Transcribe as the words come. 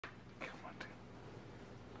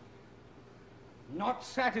Not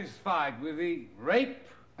satisfied with the rape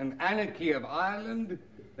and anarchy of Ireland,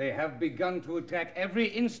 they have begun to attack every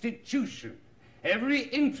institution, every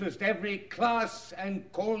interest, every class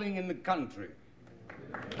and calling in the country.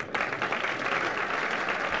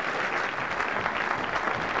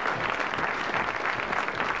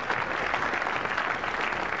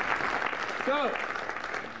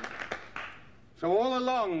 So all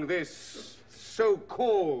along, this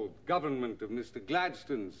so-called government of Mr.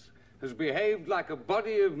 Gladstone's has behaved like a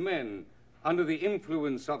body of men under the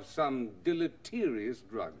influence of some deleterious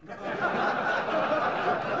drug.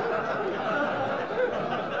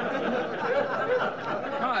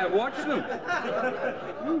 I watched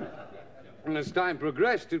them. And as time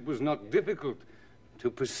progressed, it was not difficult to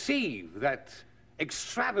perceive that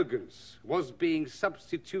extravagance was being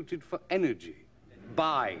substituted for energy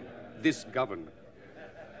by this government.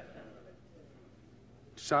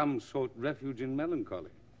 Some sought refuge in melancholy,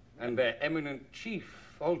 and their eminent chief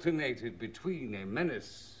alternated between a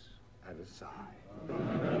menace and a sigh.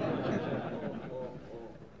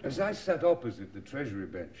 As I sat opposite the Treasury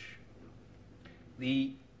bench,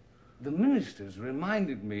 the ministers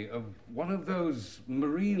reminded me of one of those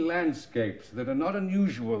marine landscapes that are not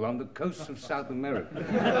unusual on the coasts of South America.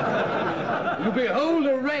 You behold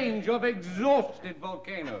a range of exhausted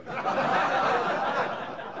volcanoes.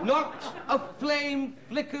 Not a flame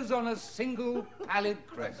flickers on a single pallid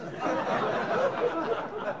crest.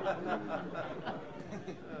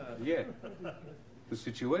 Yet, the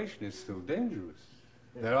situation is still dangerous.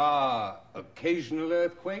 There are occasional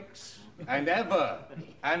earthquakes, and ever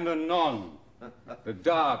and anon, the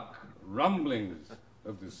dark rumblings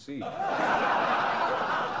of the sea.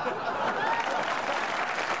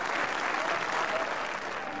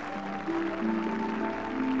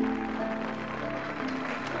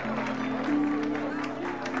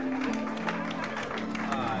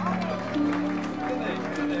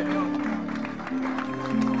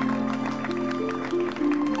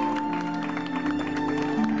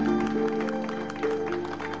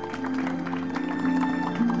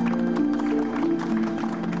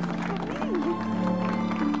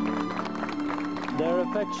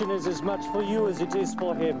 Affection is as much for you as it is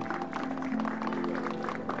for him.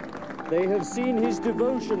 They have seen his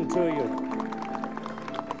devotion to you.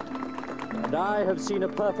 And I have seen a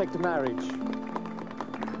perfect marriage.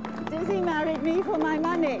 Dizzy married me for my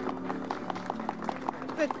money.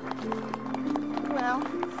 But, well,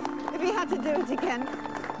 if he had to do it again,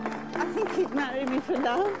 I think he'd marry me for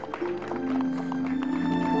love.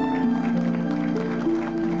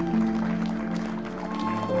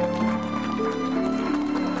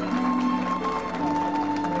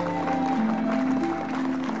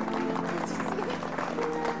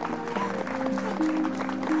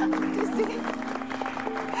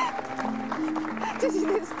 This is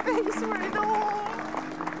his face where it all